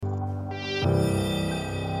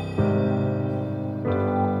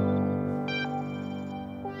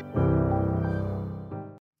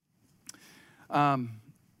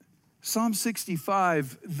Psalm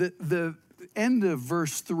 65, the end of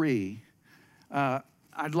verse 3,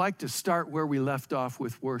 I'd like to start where we left off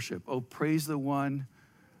with worship. Oh, praise the one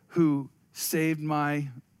who saved my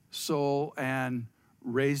soul and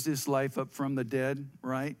raised his life up from the dead,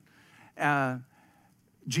 right?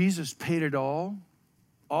 Jesus paid it all.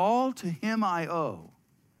 All to him I owe.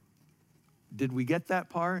 Did we get that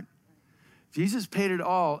part? Jesus paid it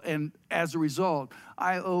all, and as a result,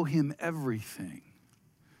 I owe him everything.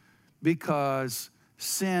 Because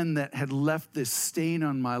sin that had left this stain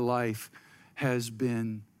on my life has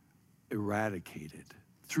been eradicated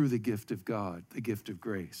through the gift of God, the gift of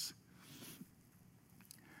grace.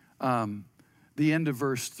 The end of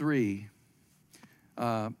verse 3,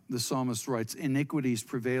 the psalmist writes, iniquities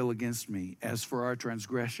prevail against me. As for our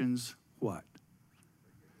transgressions, what?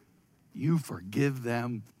 You forgive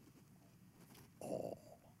them all.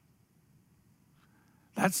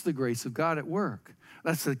 That's the grace of God at work.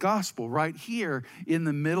 That's the gospel right here in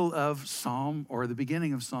the middle of Psalm, or the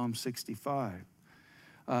beginning of Psalm 65.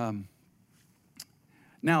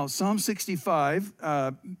 Now, Psalm 65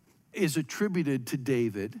 is attributed to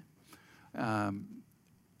David.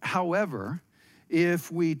 However,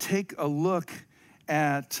 if we take a look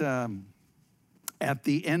at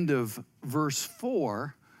the end of verse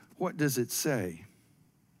 4, what does it say?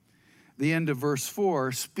 The end of verse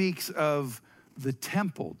 4 speaks of the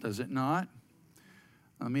temple, does it not?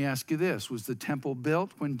 Let me ask you this. Was the temple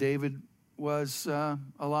built when David was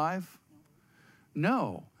alive?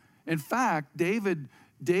 No. In fact, David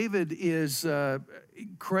is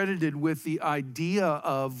credited with the idea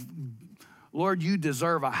of, Lord, you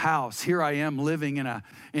deserve a house. Here I am living in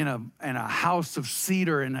a house of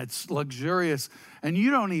cedar, and it's luxurious. And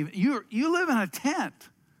you live in a tent.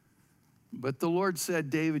 But the Lord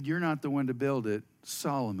said, David, you're not the one to build it.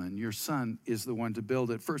 Solomon, your son, is the one to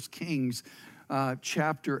build it. 1 Kings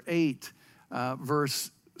chapter 8,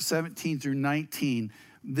 verse 17 through 19.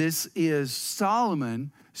 This is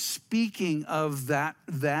Solomon speaking of that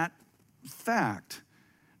fact.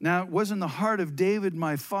 Now, it was in the heart of David,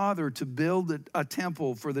 my father, to build a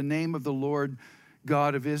temple for the name of the Lord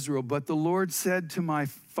God of Israel. But the Lord said to my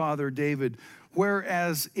father David,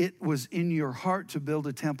 whereas it was in your heart to build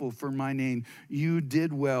a temple for my name, you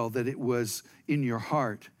did well that it was in your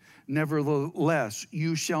heart. Nevertheless,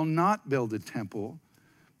 you shall not build a temple,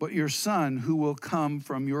 but your son who will come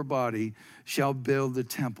from your body shall build the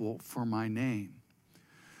temple for my name.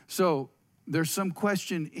 So there's some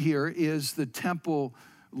question here. Is the temple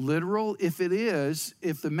literal? If it is,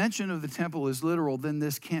 if the mention of the temple is literal, then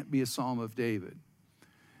this can't be a Psalm of David.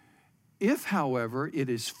 If, however, it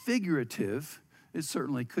is figurative, it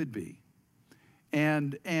certainly could be.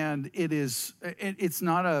 And it's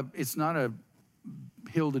not a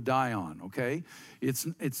hill to die on, okay?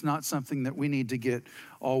 It's not something that we need to get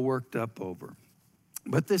all worked up over.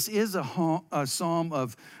 But this is a psalm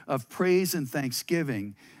of praise and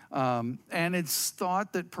thanksgiving. And it's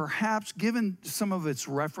thought that perhaps, given some of its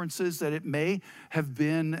references, that it may have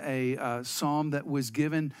been a psalm that was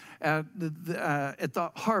given at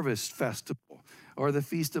the harvest festival or the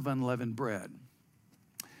Feast of Unleavened Bread.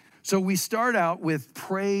 So we start out with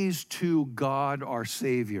praise to God our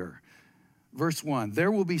Savior. Verse 1,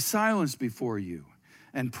 there will be silence before you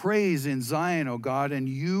and praise in Zion, O God, and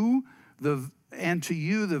to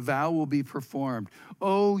you the vow will be performed.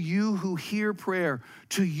 O you who hear prayer,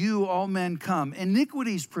 to you all men come.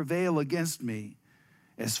 Iniquities prevail against me.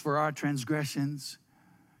 As for our transgressions,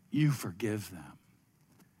 you forgive them.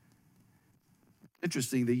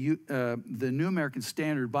 Interesting, the New American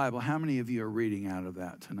Standard Bible, how many of you are reading out of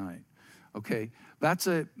that tonight? Okay, that's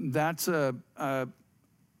a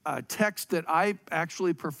text that I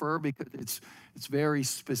actually prefer because it's very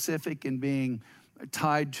specific in being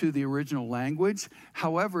tied to the original language.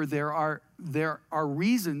 However, there are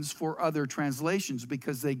reasons for other translations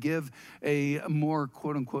because they give a more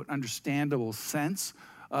quote-unquote understandable sense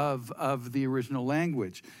of the original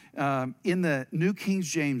language. In the New King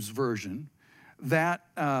James Version, that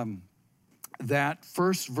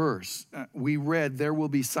first verse, we read, there will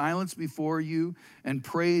be silence before you and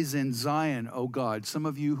praise in Zion, O God. Some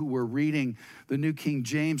of you who were reading the New King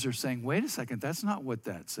James are saying, wait a second, that's not what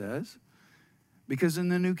that says. Because in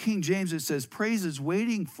the New King James, it says, praise is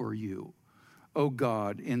waiting for you, O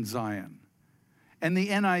God, in Zion. And the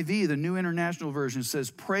NIV, the New International Version,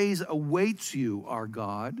 says, praise awaits you, our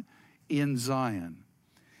God, in Zion.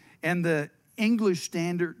 And the English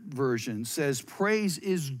Standard Version says, praise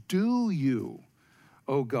is due you,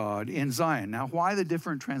 O God, in Zion. Now, why the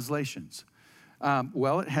different translations?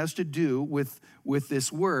 Well, it has to do with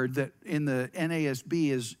this word that in the NASB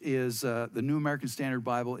is the New American Standard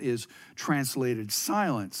Bible is translated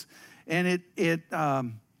silence, and it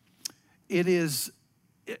is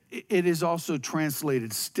also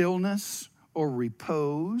translated stillness or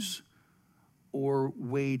repose or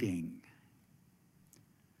waiting.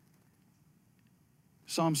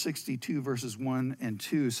 Psalm 62 verses 1 and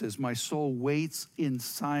 2 says, "My soul waits in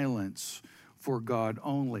silence for God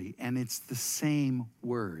only." And it's the same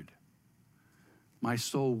word. My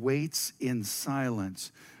soul waits in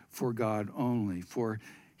silence for God only. For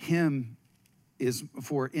in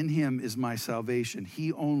him is my salvation.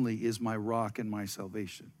 He only is my rock and my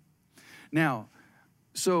salvation. Now,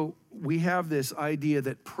 so we have this idea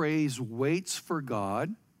that praise waits for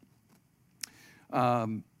God,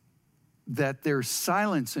 that there's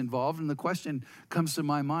silence involved. And the question comes to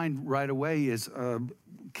my mind right away is,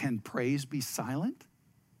 can praise be silent?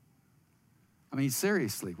 I mean,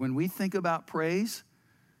 seriously, when we think about praise,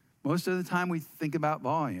 most of the time we think about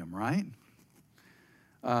volume, right?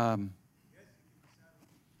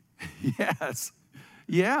 Yes.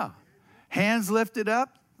 Yeah. Hands lifted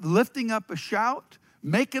up, lifting up a shout,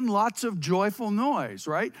 making lots of joyful noise,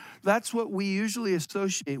 right? That's what we usually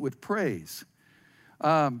associate with praise.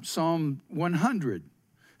 Psalm 100,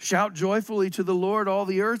 "Shout joyfully to the Lord, all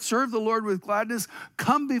the earth. Serve the Lord with gladness.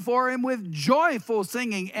 Come before him with joyful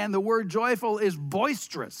singing." And the word joyful is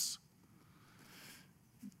boisterous.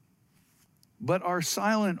 But our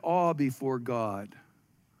silent awe before God,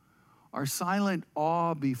 our silent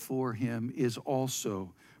awe before him is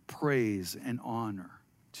also praise and honor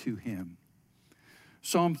to him.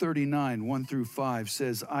 Psalm 39, 1 through 5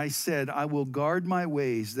 says, "I said, I will guard my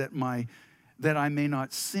ways that I may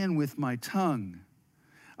not sin with my tongue.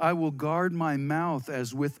 I will guard my mouth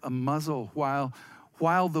as with a muzzle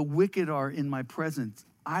while the wicked are in my presence.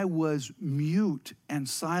 I was mute and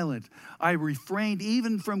silent. I refrained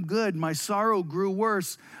even from good. My sorrow grew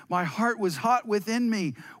worse. My heart was hot within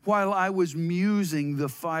me. While I was musing, the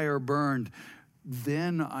fire burned.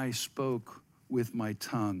 Then I spoke with my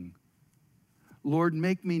tongue. Lord,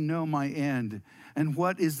 make me know my end, and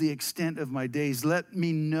what is the extent of my days. Let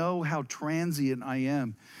me know how transient I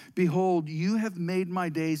am. Behold, you have made my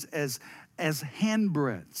days as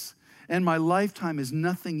handbreadths, and my lifetime is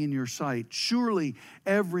nothing in your sight. Surely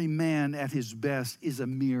every man at his best is a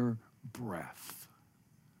mere breath."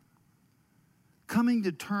 Coming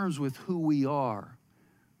to terms with who we are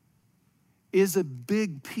is a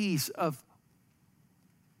big piece of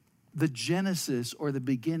the genesis or the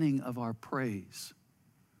beginning of our praise.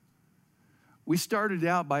 We started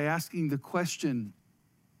out by asking the question,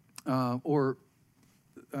 asking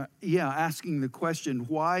the question,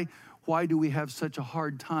 why do we have such a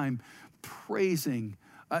hard time praising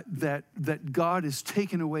that God has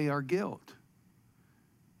taken away our guilt?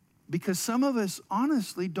 Because some of us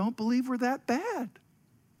honestly don't believe we're that bad.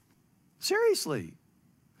 Seriously.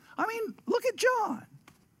 I mean, look at John.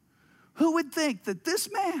 Who would think that this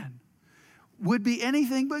man would be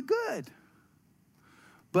anything but good?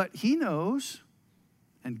 But he knows,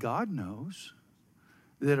 and God knows,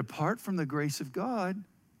 that apart from the grace of God,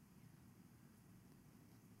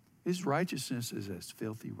 his righteousness is as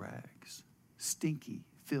filthy rags, stinky,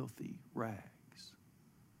 filthy rags.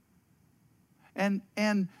 And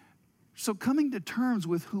so coming to terms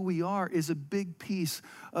with who we are is a big piece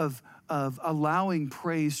of allowing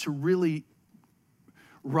praise to really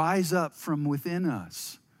rise up from within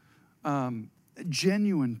us.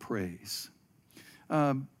 Genuine praise.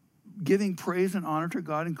 Giving praise and honor to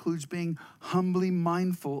God includes being humbly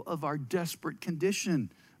mindful of our desperate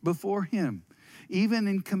condition before him, even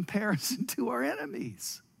in comparison to our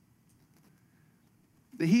enemies.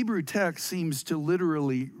 The Hebrew text seems to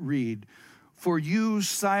literally read, "For you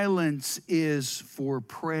silence is for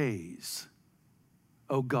praise,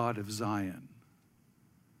 O God of Zion."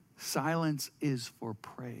 Silence is for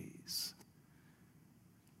praise.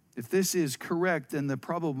 If this is correct, then the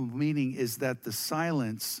probable meaning is that the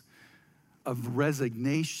silence of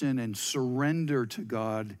resignation and surrender to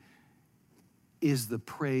God is the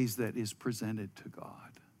praise that is presented to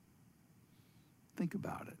God. Think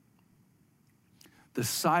about it. The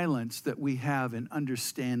silence that we have in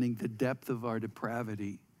understanding the depth of our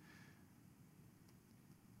depravity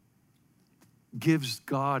gives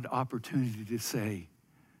God opportunity to say,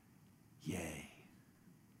 "Yay,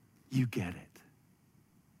 you get it."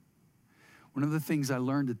 One of the things I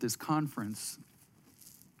learned at this conference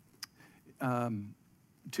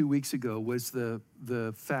 2 weeks ago was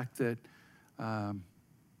the fact that,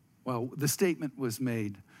 the statement was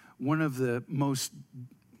made, one of the most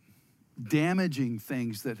damaging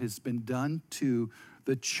things that has been done to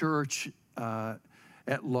the church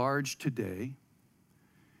at large today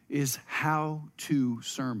is how-to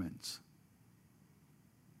sermons.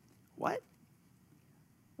 What?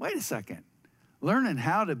 Wait a second. Learning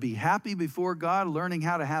how to be happy before God, learning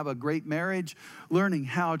how to have a great marriage, learning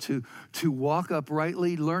how to walk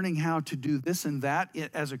uprightly, learning how to do this and that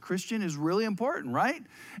as a Christian is really important, right?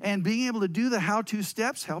 And being able to do the how-to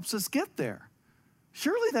steps helps us get there.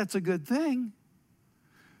 Surely that's a good thing.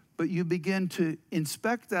 But you begin to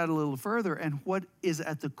inspect that a little further, and what is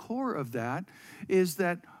at the core of that is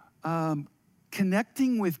that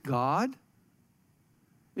connecting with God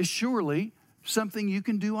is surely something you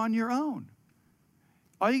can do on your own.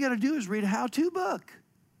 All you got to do is read a how-to book.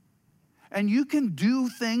 And you can do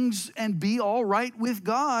things and be all right with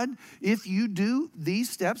God if you do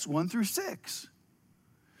these steps 1 through 6.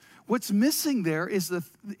 What's missing there is the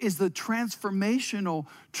transformational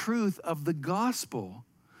truth of the gospel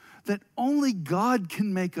that only God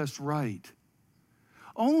can make us right.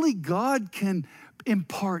 Only God can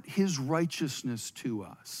impart his righteousness to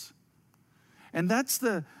us. And that's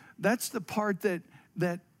the part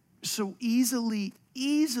that so easily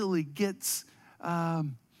gets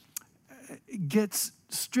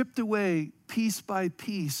stripped away piece by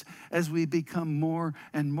piece as we become more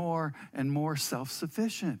and more and more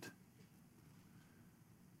self-sufficient.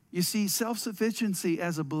 You see, self-sufficiency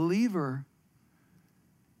as a believer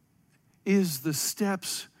is the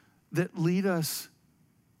steps that lead us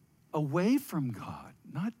away from God,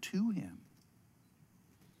 not to him.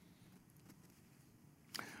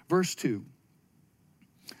 Verse 2.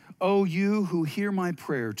 O you who hear my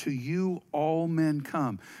prayer, to you all men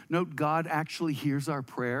come. Note, God actually hears our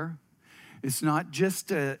prayer. It's not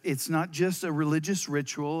just a religious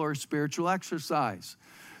ritual or spiritual exercise.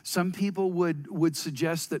 Some people would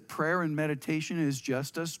suggest that prayer and meditation is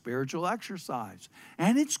just a spiritual exercise,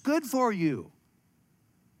 and it's good for you.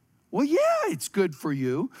 Well, yeah, it's good for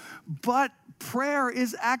you, but prayer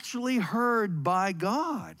is actually heard by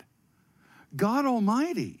God, God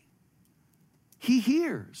Almighty. He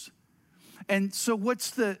hears. And so what's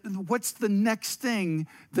the next thing,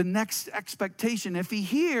 the next expectation? If he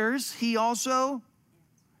hears, he also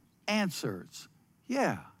answers.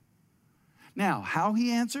 Yeah. Now, how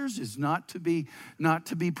he answers is not to be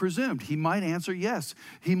presumed. He might answer yes.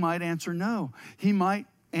 He might answer no. He might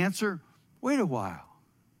answer, wait a while.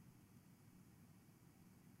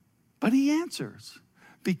 But he answers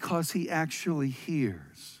because he actually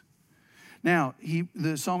hears. Now,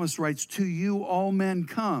 the psalmist writes, to you all men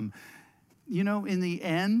come. You know, in the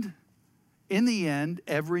end,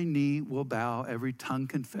 every knee will bow, every tongue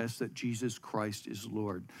confess that Jesus Christ is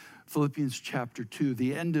Lord. Philippians chapter 2,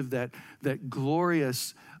 the end of that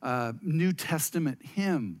glorious New Testament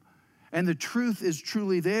hymn. And the truth is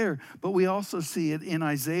truly there, but we also see it in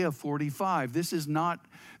Isaiah 45. This is not,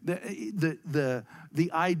 the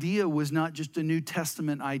idea was not just a New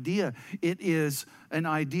Testament idea. It is an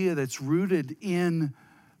idea that's rooted in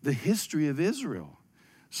the history of Israel.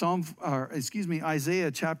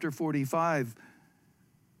 Isaiah chapter 45,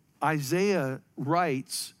 Isaiah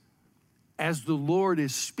writes, as the Lord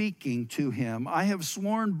is speaking to him, I have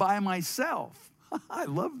sworn by myself. I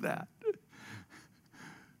love that.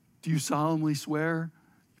 Do you solemnly swear?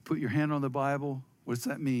 Put your hand on the Bible. What's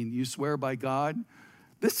that mean? You swear by God?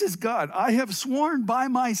 This is God. I have sworn by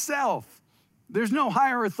myself. There's no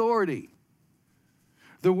higher authority.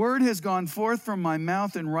 The word has gone forth from my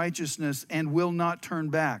mouth in righteousness and will not turn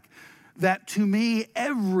back. That to me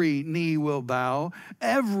every knee will bow,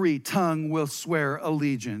 every tongue will swear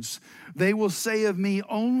allegiance. They will say of me,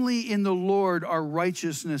 only in the Lord are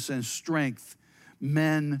righteousness and strength.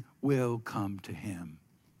 Men will come to him.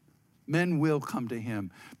 Men will come to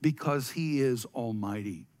him because he is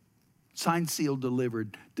almighty. Signed, sealed,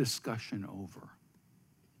 delivered, discussion over.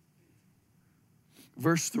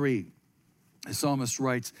 Verse 3. The psalmist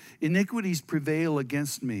writes, iniquities prevail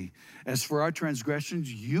against me. As for our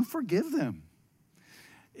transgressions, you forgive them.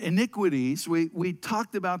 Iniquities, we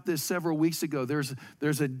talked about this several weeks ago.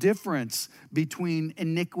 There's a difference between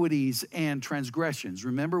iniquities and transgressions.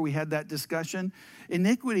 Remember we had that discussion?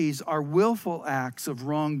 Iniquities are willful acts of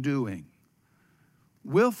wrongdoing.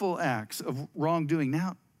 Willful acts of wrongdoing.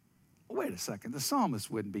 Now, wait a second. The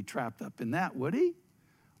psalmist wouldn't be trapped up in that, would he?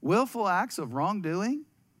 Willful acts of wrongdoing?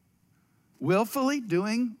 Willfully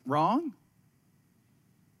doing wrong?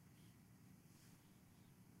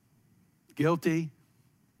 Guilty.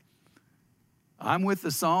 I'm with the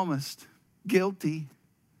psalmist. Guilty.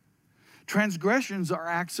 Transgressions are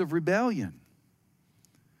acts of rebellion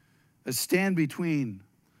that stand between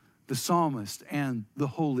the psalmist and the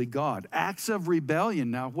holy God. Acts of rebellion.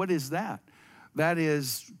 Now, what is that? That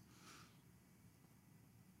is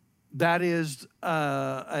That is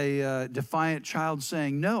a defiant child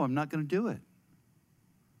saying, no, I'm not going to do it.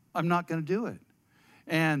 I'm not going to do it.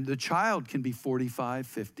 And the child can be 45,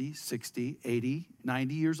 50, 60, 80,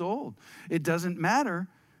 90 years old. It doesn't matter.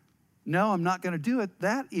 No, I'm not going to do it.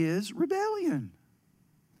 That is rebellion.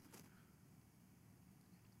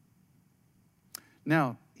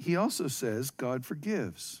 Now, he also says God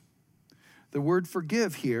forgives. The word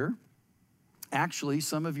forgive here, actually,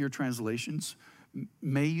 some of your translations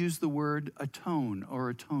may use the word atone or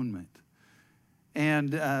atonement.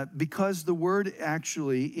 And because the word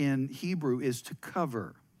actually in Hebrew is to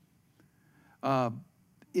cover, but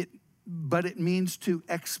it means to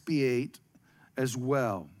expiate as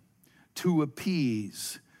well, to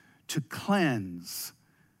appease, to cleanse,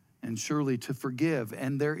 and surely to forgive.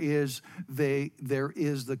 And there is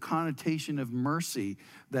the connotation of mercy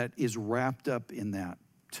that is wrapped up in that,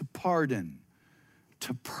 to pardon,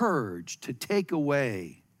 to purge, to take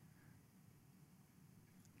away,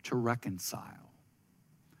 to reconcile.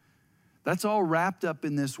 That's all wrapped up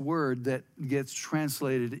in this word that gets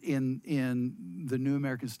translated in the New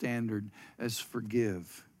American Standard as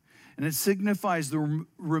forgive. And it signifies the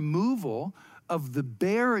removal of the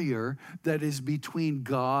barrier that is between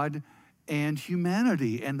God and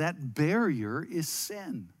humanity. And that barrier is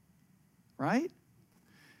sin, right?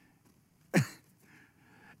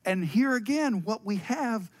 And here again, what we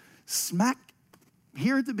have smack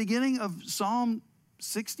here at the beginning of Psalm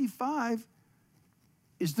 65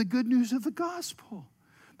 is the good news of the gospel,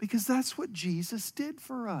 because that's what Jesus did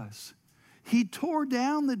for us. He tore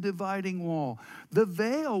down the dividing wall. The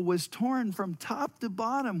veil was torn from top to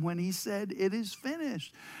bottom when he said, it is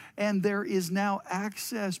finished. And there is now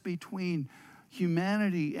access between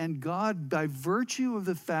humanity and God by virtue of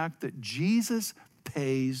the fact that Jesus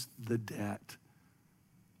pays the debt.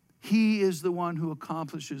 He is the one who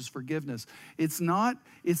accomplishes forgiveness. It's not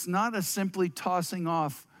a simply tossing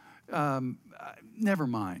off, never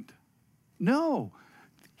mind. No,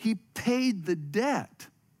 he paid the debt.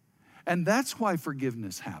 And that's why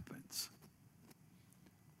forgiveness happens.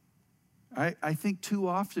 I think too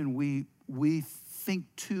often we think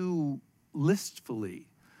too listfully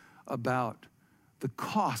about the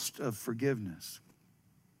cost of forgiveness.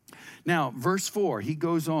 Now, verse 4, he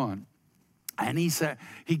goes on, and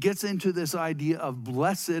he gets into this idea of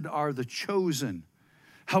blessed are the chosen.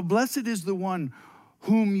 How blessed is the one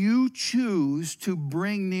whom you choose to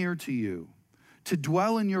bring near to you, to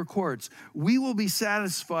dwell in your courts. We will be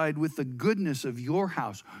satisfied with the goodness of your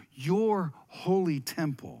house, your holy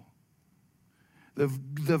temple. The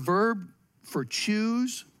verb for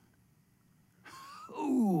choose,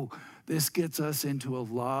 this gets us into a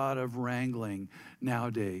lot of wrangling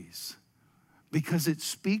nowadays, because it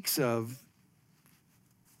speaks of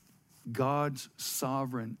God's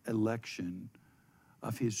sovereign election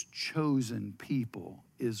of his chosen people,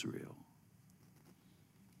 Israel.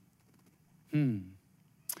 And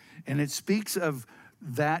it speaks of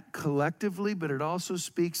that collectively, but it also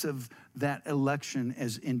speaks of that election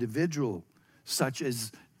as individual, such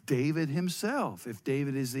as David himself, if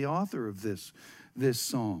David is the author of this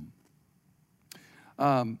psalm.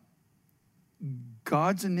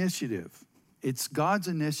 God's initiative. It's God's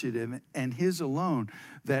initiative and his alone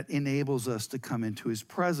that enables us to come into his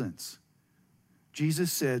presence.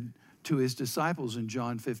 Jesus said to his disciples in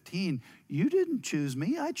John 15, you didn't choose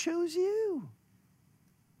me, I chose you.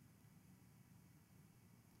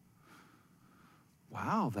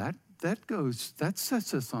 Wow, that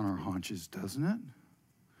sets us on our haunches, doesn't it?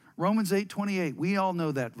 Romans 8:28, we all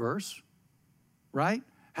know that verse, right?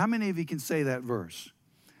 How many of you can say that verse?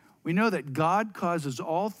 We know that God causes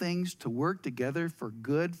all things to work together for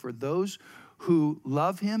good for those who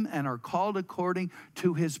love him and are called according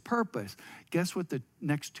to his purpose. Guess what the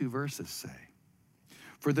next two verses say?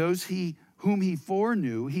 For those whom he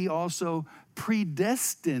foreknew, he also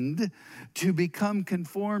predestined to become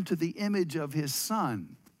conformed to the image of his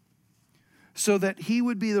Son, so that he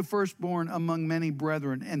would be the firstborn among many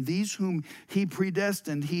brethren. And these whom he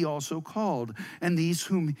predestined, he also called. And these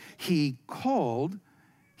whom he called,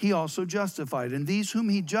 he also justified. And these whom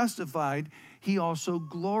he justified, he also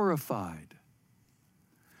glorified.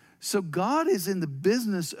 So God is in the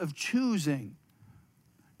business of choosing.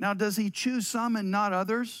 Now, does he choose some and not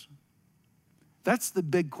others? That's the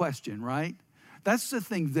big question, right? That's the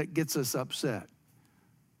thing that gets us upset.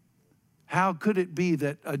 How could it be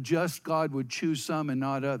that a just God would choose some and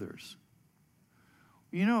not others?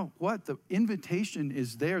 You know what? The invitation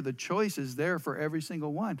is there. The choice is there for every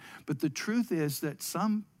single one. But the truth is that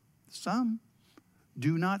some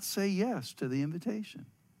do not say yes to the invitation,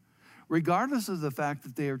 regardless of the fact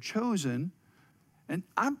that they are chosen. And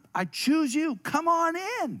I choose you. Come on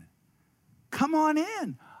in. come on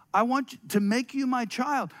in. I want to make you my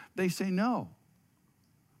child. They say, no,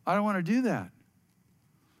 I don't want to do that.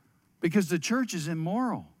 Because the church is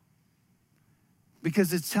immoral.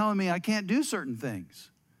 Because it's telling me I can't do certain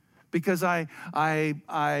things. Because I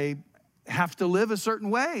have to live a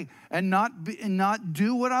certain way and not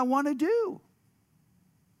do what I want to do.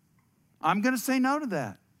 I'm going to say no to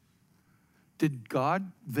that. Did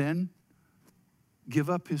God then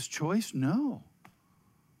give up his choice? No.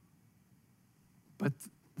 But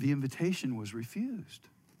the invitation was refused.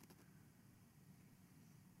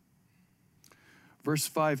 Verse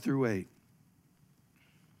 5 through 8.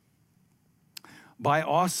 By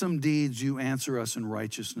awesome deeds you answer us in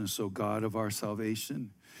righteousness, O God of our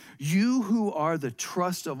salvation. You who are the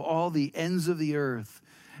trust of all the ends of the earth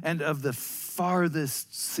and of the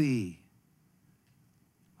farthest sea.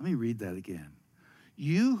 Let me read that again.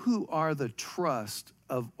 You who are the trust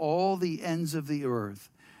of all the ends of the earth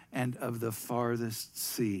and of the farthest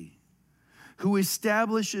sea, who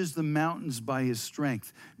establishes the mountains by his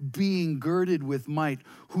strength, being girded with might,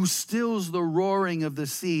 who stills the roaring of the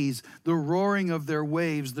seas, the roaring of their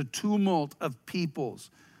waves, the tumult of peoples.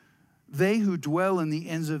 They who dwell in the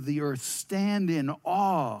ends of the earth stand in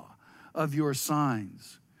awe of your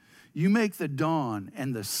signs. You make the dawn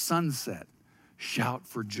and the sunset shout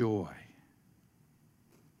for joy.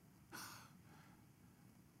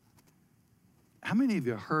 How many of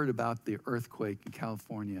you heard about the earthquake in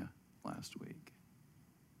California last week?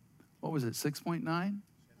 What was it, 6.9?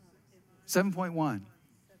 7.1?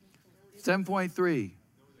 7.3?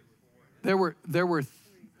 There were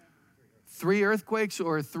 3 earthquakes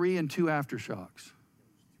or 3 and 2 aftershocks?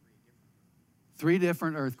 3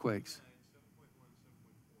 different earthquakes.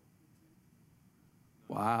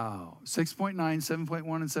 Wow. 6.9,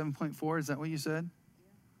 7.1, and 7.4, is that what you said?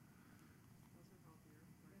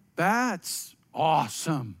 That's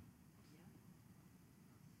awesome.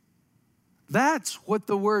 That's what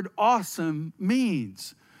the word awesome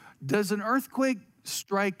means. Does an earthquake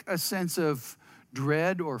strike a sense of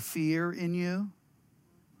dread or fear in you?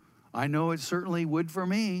 I know it certainly would for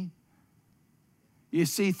me. You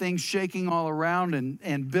see things shaking all around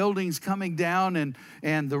and buildings coming down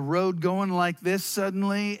and the road going like this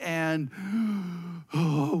suddenly and,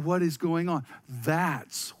 oh, what is going on?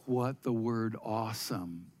 That's what the word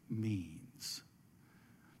awesome means.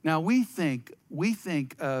 Now we think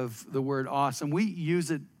of the word awesome. We use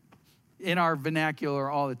it in our vernacular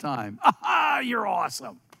all the time. Ah, you're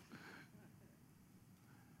awesome.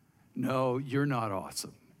 No, you're not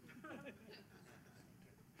awesome.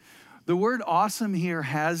 The word awesome here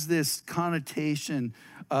has this connotation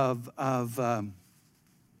of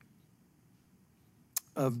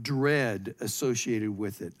dread associated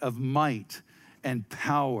with it, of might and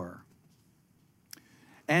power.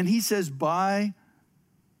 And he says, by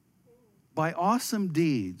awesome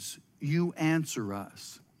deeds, you answer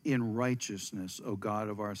us in righteousness, O God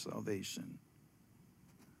of our salvation.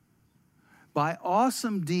 By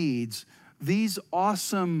awesome deeds, these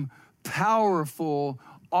awesome, powerful,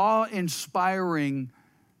 awe-inspiring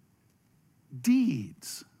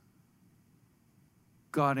deeds,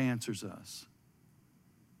 God answers us.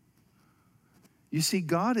 You see,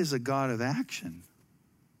 God is a God of action.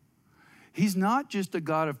 He's not just a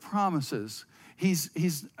God of promises.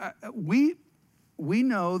 We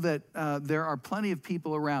know that there are plenty of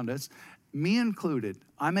people around us, me included.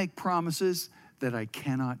 I make promises that I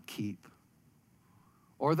cannot keep,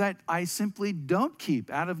 or that I simply don't keep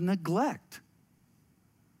out of neglect.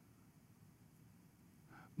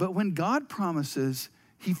 But when God promises,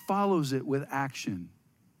 he follows it with action,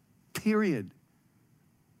 period.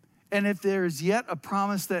 And if there is yet a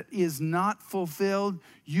promise that is not fulfilled,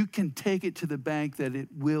 you can take it to the bank that it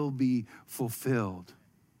will be fulfilled.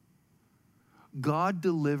 God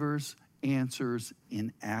delivers answers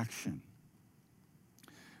in action.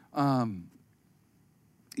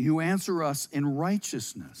 You answer us in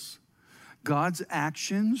righteousness. God's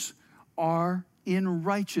actions are in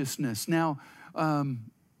righteousness. Now,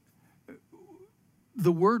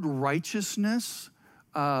 the word righteousness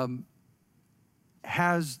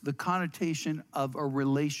has the connotation of a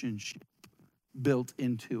relationship built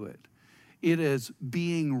into it. It is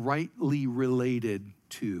being rightly related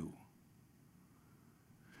to.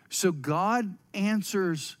 So God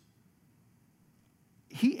answers,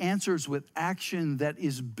 he answers with action that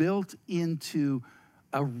is built into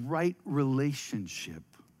a right relationship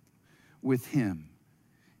with him.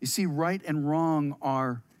 You see, right and wrong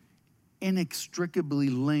are inextricably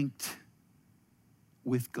linked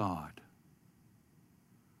with God.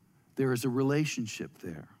 There is a relationship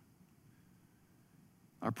there.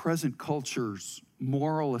 Our present culture's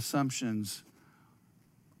moral assumptions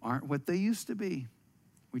aren't what they used to be.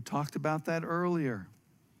 We talked about that earlier.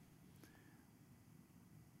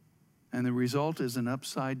 And the result is an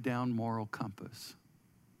upside down moral compass.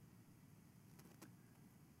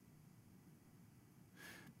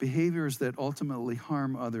 Behaviors that ultimately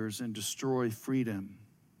harm others and destroy freedom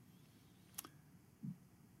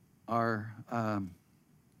are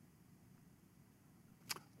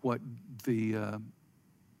what the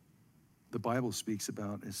Bible speaks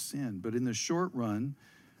about as sin. But in the short run,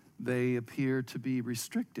 they appear to be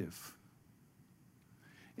restrictive.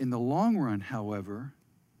 In the long run, however,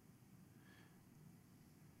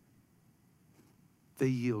 they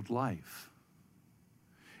yield life.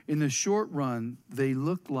 In the short run, they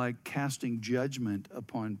look like casting judgment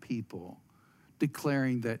upon people,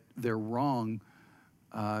 declaring that they're wrong,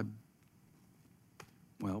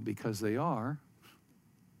 because they are.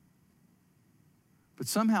 But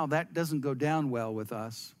somehow that doesn't go down well with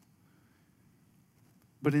us.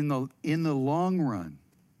 But in the long run,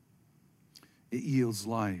 it yields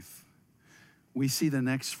life. We see the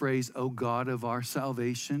next phrase, O God of our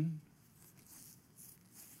salvation.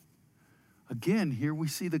 Again, here we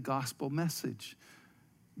see the gospel message.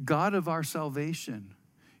 God of our salvation.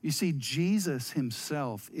 You see, Jesus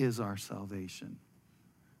himself is our salvation.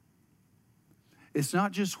 It's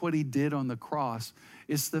not just what he did on the cross.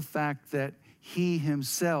 It's the fact that he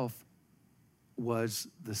himself was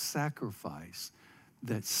the sacrifice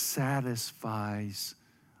that satisfies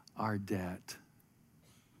our debt.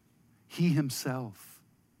 He himself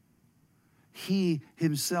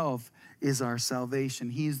is our salvation.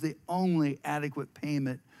 He's the only adequate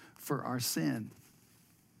payment for our sin.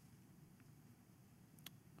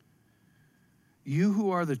 You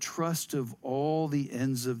who are the trust of all the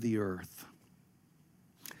ends of the earth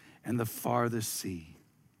and the farthest sea.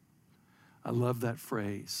 I love that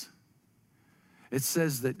phrase. It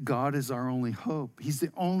says that God is our only hope. He's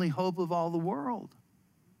the only hope of all the world.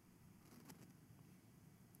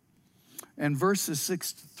 And verses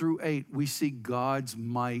 6 through 8, we see God's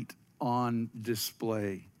might on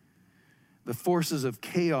display. The forces of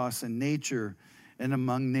chaos in nature and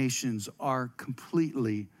among nations are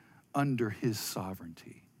completely under his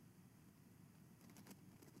sovereignty.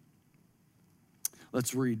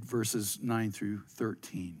 Let's read verses 9 through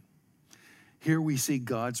 13. Here we see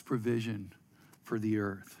God's provision for the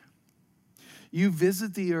earth. You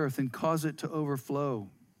visit the earth and cause it to overflow.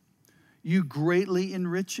 You greatly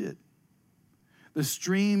enrich it. The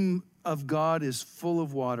stream of God is full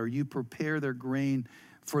of water. You prepare their grain,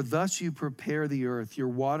 for thus you prepare the earth. You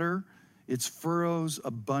water its furrows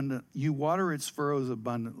abundantly.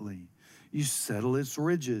 You settle its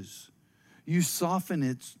ridges. You soften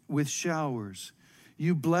it with showers.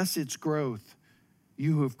 You bless its growth.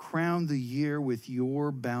 You have crowned the year with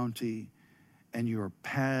your bounty, and your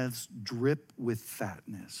paths drip with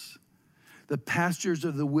fatness. The pastures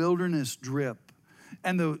of the wilderness drip,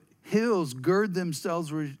 and the hills gird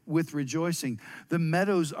themselves with rejoicing. The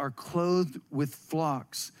meadows are clothed with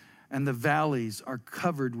flocks, and the valleys are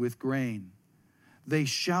covered with grain. They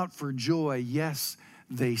shout for joy. Yes,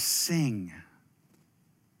 they sing.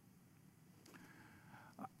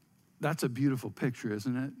 That's a beautiful picture,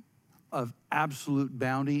 isn't it? Of absolute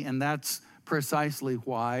bounty, and that's precisely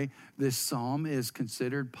why this psalm is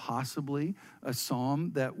considered possibly a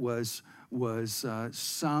psalm that was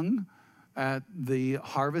sung at the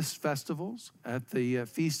harvest festivals, at the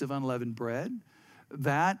Feast of Unleavened Bread.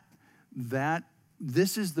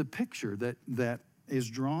 This is the picture that is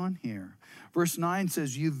drawn here. Verse 9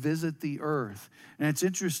 says, you visit the earth. And it's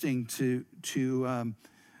interesting to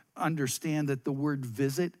understand that the word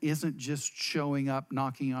visit isn't just showing up,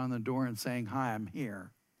 knocking on the door and saying, hi, I'm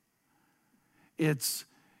here. It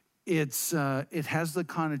has the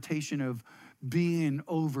connotation of being an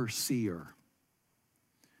overseer,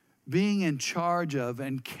 being in charge of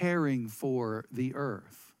and caring for the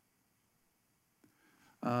earth.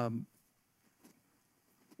 I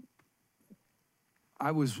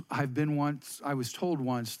was told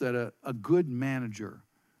once that a good manager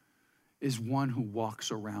is one who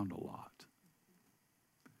walks around a lot.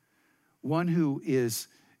 One who is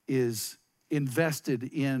invested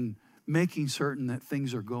in making certain that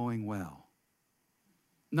things are going well.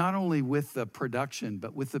 Not only with the production,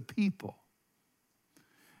 but with the people.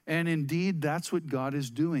 And indeed, that's what God is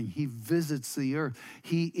doing. He visits the earth.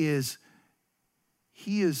 He is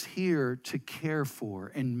here to care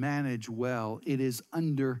for and manage well. It is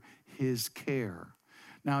under his care.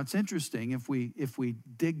 Now, it's interesting, if we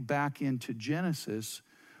dig back into Genesis,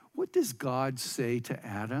 what does God say to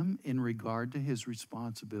Adam in regard to his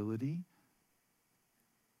responsibility?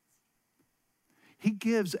 He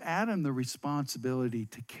gives Adam the responsibility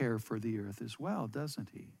to care for the earth as well, doesn't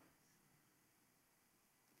he?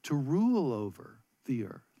 To rule over the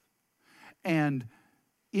earth. And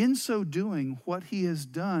in so doing, what he has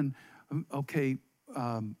done,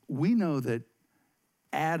 we know that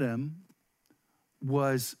Adam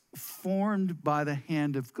was formed by the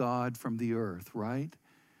hand of God from the earth, right?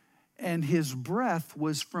 And his breath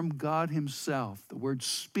was from God himself. The word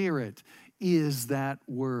spirit is that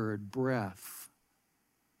word, breath.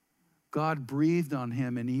 God breathed on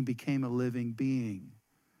him and he became a living being.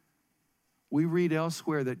 We read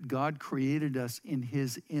elsewhere that God created us in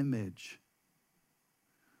his image.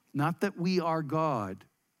 Not that we are God.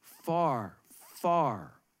 Far,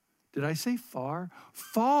 far. Did I say far?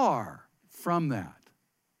 Far from that.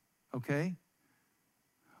 Okay?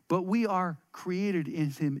 But we are created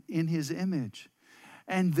in his image.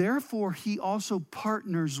 And therefore, he also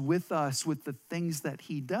partners with us with the things that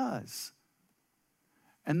he does.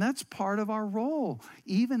 And that's part of our role,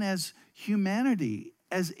 even as humanity,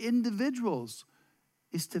 as individuals,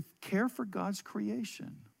 is to care for God's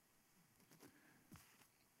creation.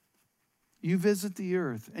 You visit the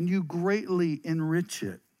earth and you greatly enrich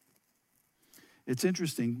it. It's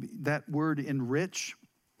interesting, that word enrich,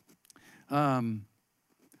 when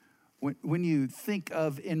you think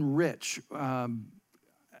of enrich,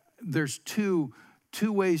 there's two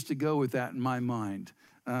ways to go with that in my mind.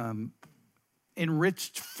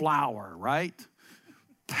 Enriched flour, right?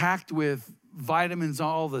 Packed with vitamins,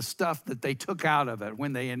 all the stuff that they took out of it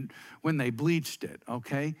when they bleached it,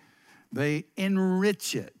 okay? They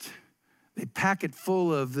enrich it. They pack it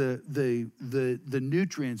full of the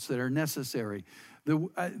nutrients that are necessary.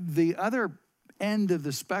 The other end of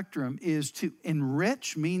the spectrum is to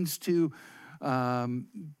enrich, means to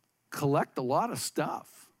collect a lot of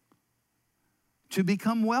stuff, to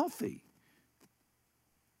become wealthy.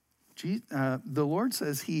 The Lord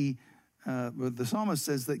says the psalmist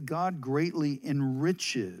says that God greatly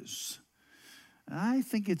enriches. I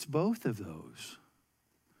think it's both of those.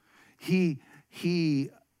 He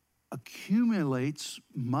accumulates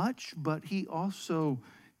much, but he also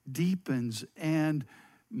deepens, and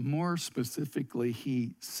more specifically,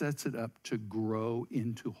 he sets it up to grow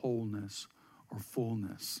into wholeness or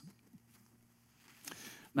fullness.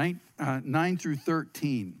 9 through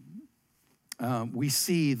 13, we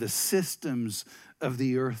see the systems of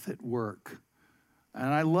the earth at work.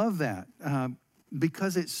 And I love that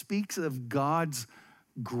because it speaks of God's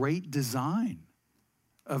great design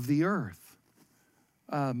of the earth.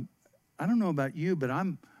 I don't know about you, but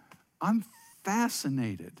I'm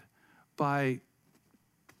fascinated by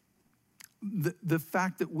the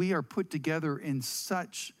fact that we are put together in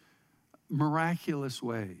such miraculous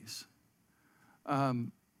ways. I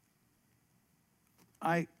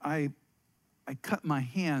cut my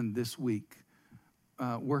hand this week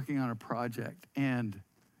working on a project, and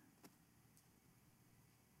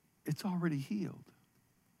it's already healed.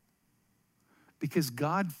 Because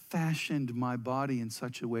God fashioned my body in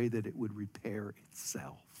such a way that it would repair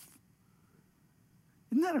itself.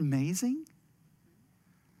 Isn't that amazing?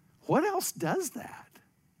 What else does that?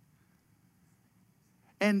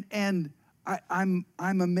 And I'm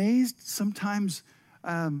amazed sometimes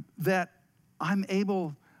that I'm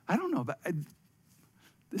able. I don't know, but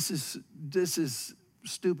this is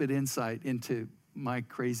stupid insight into my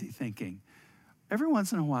crazy thinking. Every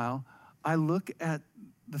once in a while, I look at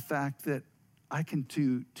the fact that I can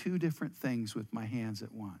do two different things with my hands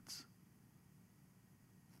at once.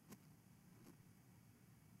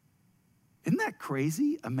 Isn't that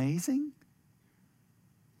crazy? Amazing?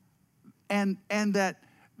 And that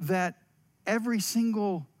every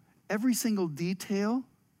single detail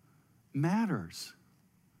matters.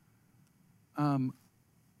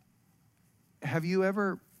 Have you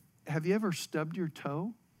ever stubbed your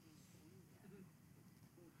toe?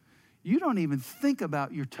 You don't even think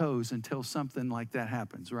about your toes until something like that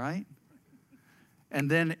happens, right? And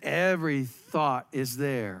then every thought is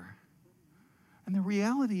there. And the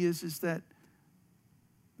reality is that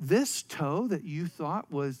this toe that you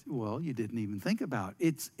thought was, well, you didn't even think about.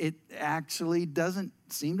 It actually doesn't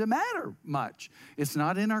seem to matter much. It's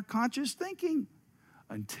not in our conscious thinking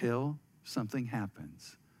until something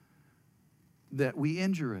happens that we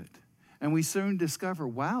injure it. And we soon discover,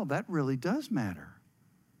 wow, that really does matter.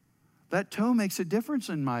 That toe makes a difference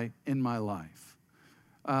in my life.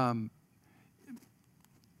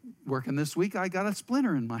 Working this week, I got a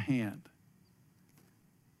splinter in my hand.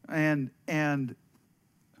 And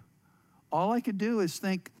all I could do is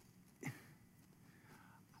think,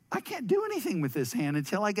 I can't do anything with this hand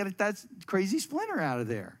until I get that crazy splinter out of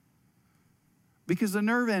there. Because the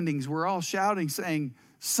nerve endings were all shouting, saying,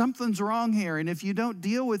 Something's wrong here, and if you don't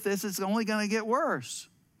deal with this, it's only going to get worse.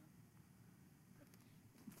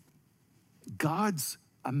 God's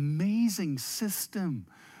amazing system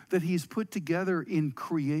that he's put together in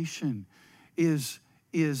creation is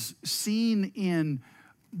seen in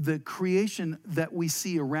the creation that we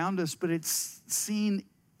see around us, but it's seen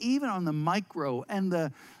even on the micro and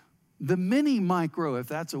the mini micro, if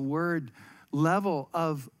that's a word, level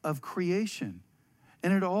of creation.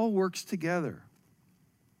 And it all works together.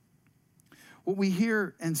 What we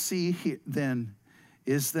hear and see here, then,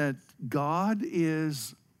 is that God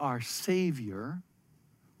is our Savior.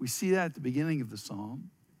 We see that at the beginning of the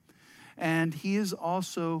psalm. And he is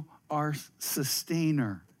also our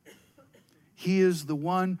sustainer. He is the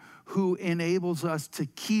one who enables us to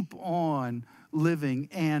keep on living,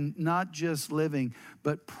 and not just living,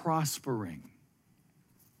 but prospering.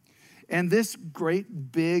 And this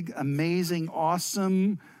great, big, amazing,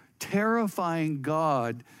 awesome, terrifying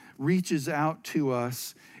God reaches out to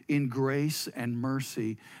us in grace and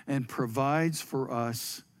mercy and provides for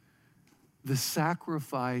us the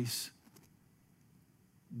sacrifice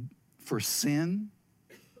for sin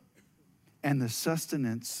and the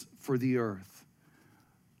sustenance for the earth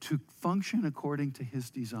to function according to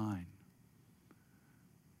his design.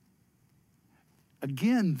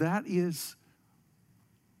 Again, that is,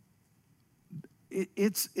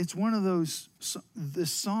 it's one of those, the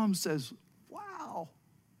psalm says, wow,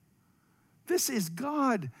 this is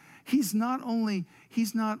God. He's not only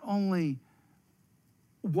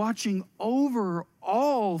watching over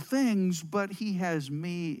all things, but he has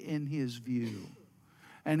me in his view.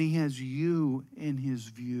 And he has you in his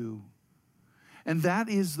view. And that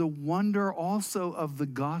is the wonder also of the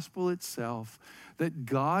gospel itself, that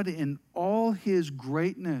God in all his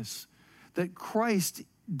greatness, that Christ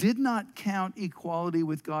did not count equality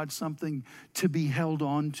with God something to be held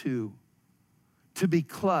on to be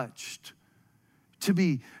clutched, to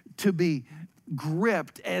be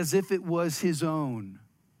gripped as if it was his own.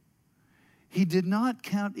 He did not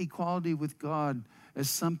count equality with God as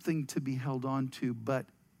something to be held on to, but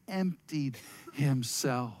emptied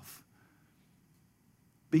himself,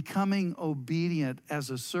 becoming obedient as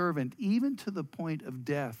a servant, even to the point of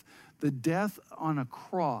death. The death on a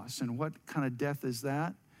cross. And what kind of death is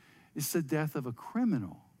that? It's the death of a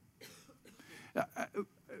criminal.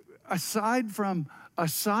 Aside from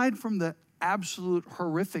the absolute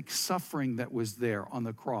horrific suffering that was there on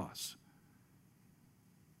the cross,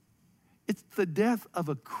 it's the death of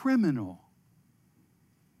a criminal.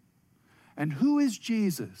 And who is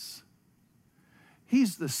Jesus?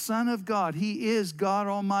 He's the Son of God. He is God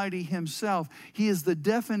Almighty himself. He is the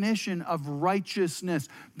definition of righteousness,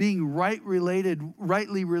 being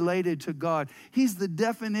rightly related to God. He's the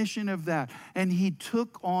definition of that. And he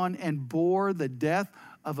took on and bore the death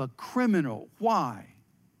of a criminal. Why?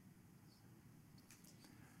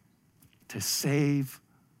 To save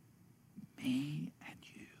me and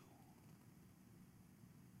you.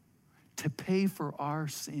 To pay for our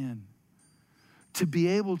sin. To be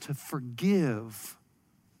able to forgive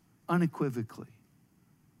unequivocally.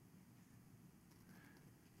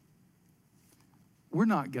 We're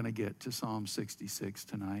not going to get to Psalm 66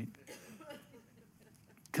 tonight.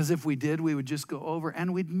 Because if we did, we would just go over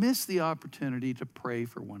and we'd miss the opportunity to pray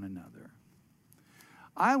for one another.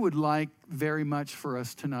 I would like very much for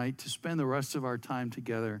us tonight to spend the rest of our time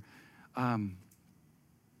together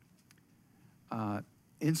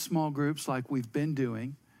in small groups like we've been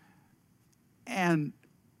doing. And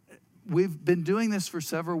we've been doing this for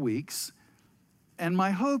several weeks. And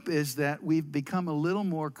my hope is that we've become a little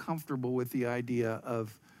more comfortable with the idea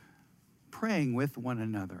of praying with one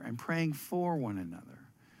another and praying for one another.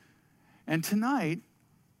 And tonight,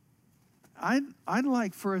 I'd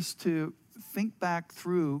like for us to think back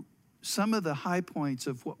through some of the high points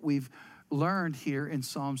of what we've learned here in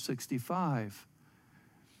Psalm 65.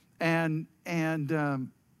 And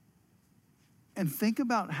think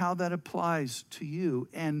about how that applies to you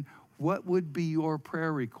and what would be your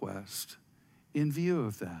prayer request in view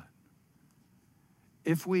of that.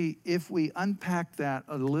 If we unpack that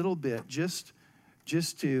a little bit, just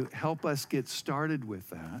to help us get started with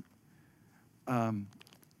that.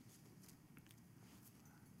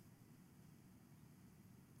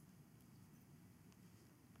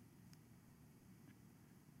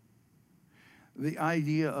 The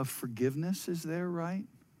idea of forgiveness is there, right?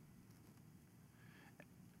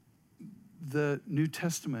 The New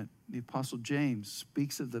Testament, the Apostle James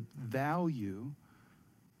speaks of the value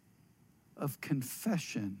of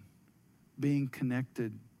confession being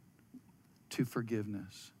connected to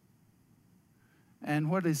forgiveness. And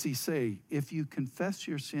what does he say? If you confess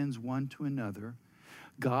your sins one to another,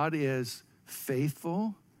 God is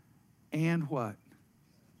faithful and what?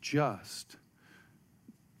 Just.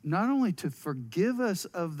 Not only to forgive us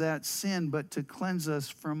of that sin, but to cleanse us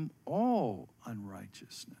from all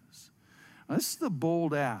unrighteousness. Now, this is the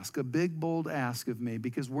bold ask, a big, bold ask of me,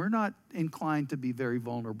 because we're not inclined to be very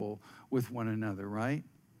vulnerable with one another, right?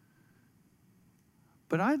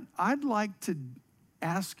 But I'd like to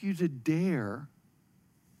ask you to dare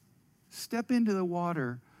step into the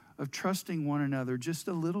water of trusting one another just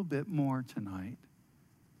a little bit more tonight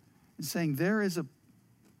and saying, there is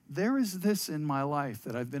this in my life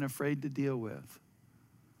that I've been afraid to deal with.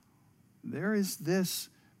 There is this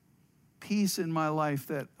piece in my life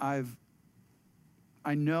that I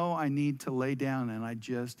know I need to lay down and I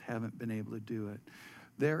just haven't been able to do it.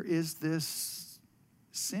 There is this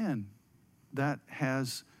sin that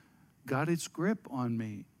has got its grip on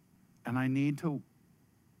me and I need to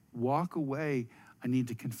walk away. I need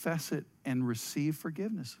to confess it and receive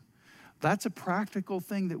forgiveness. That's a practical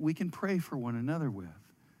thing that we can pray for one another with.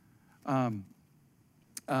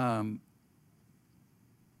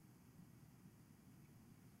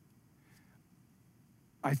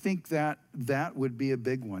 I think that would be a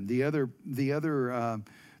big one. The other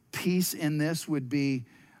piece in this would be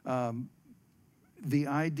the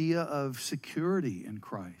idea of security in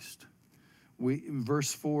Christ.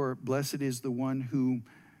 Verse 4, blessed is the one whom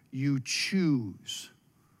you choose.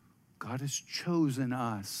 God has chosen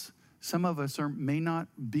us. Some of us may not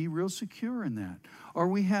be real secure in that. Or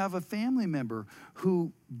we have a family member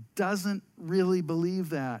who doesn't really believe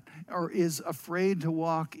that or is afraid to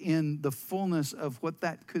walk in the fullness of what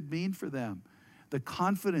that could mean for them. The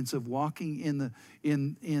confidence of walking in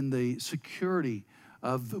the security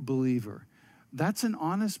of the believer. That's an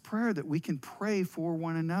honest prayer that we can pray for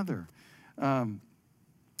one another.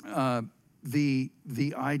 The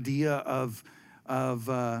idea of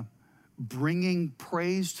bringing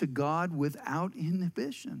praise to God without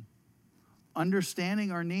inhibition.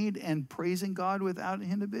 Understanding our need and praising God without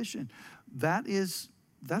inhibition. That's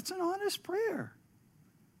an honest prayer.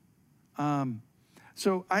 And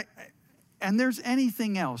there's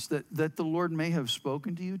anything else that the Lord may have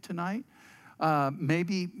spoken to you tonight.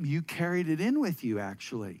 Maybe you carried it in with you,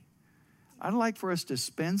 actually. I'd like for us to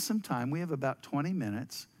spend some time, we have about 20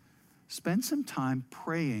 minutes, spend some time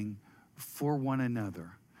praying for one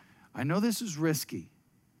another. I know this is risky,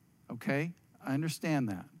 okay? I understand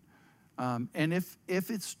that. And if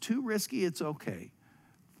it's too risky, it's okay.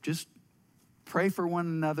 Just pray for one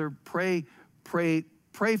another. Pray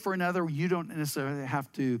for another. You don't necessarily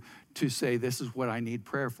have to say, this is what I need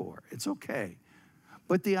prayer for. It's okay.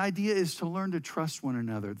 But the idea is to learn to trust one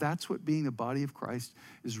another. That's what being the body of Christ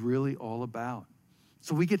is really all about.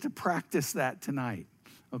 So we get to practice that tonight,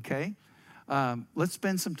 okay? Let's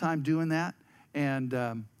spend some time doing that,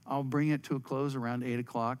 and I'll bring it to a close around 8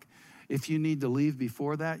 o'clock. If you need to leave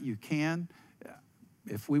before that, you can.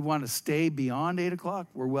 If we want to stay beyond 8 o'clock,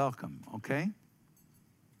 we're welcome, okay?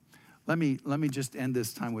 Let me just end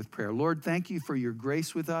this time with prayer. Lord, thank you for your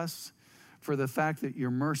grace with us, for the fact that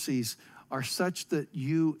your mercies are such that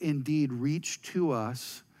you indeed reach to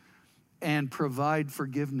us and provide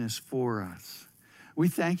forgiveness for us. We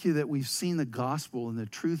thank you that we've seen the gospel and the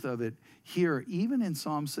truth of it here, even in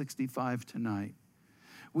Psalm 65 tonight.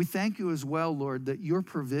 We thank you as well, Lord, that your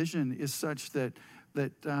provision is such that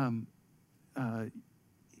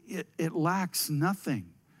it lacks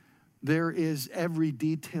nothing. There is every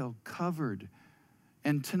detail covered.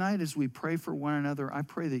 And tonight, as we pray for one another, I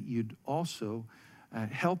pray that you'd also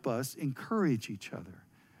help us encourage each other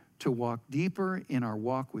to walk deeper in our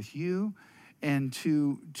walk with you and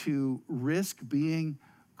to risk being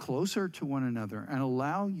closer to one another and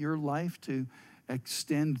allow your life to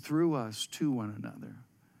extend through us to one another.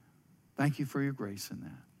 Thank you for your grace in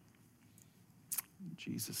that. In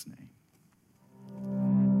Jesus' name.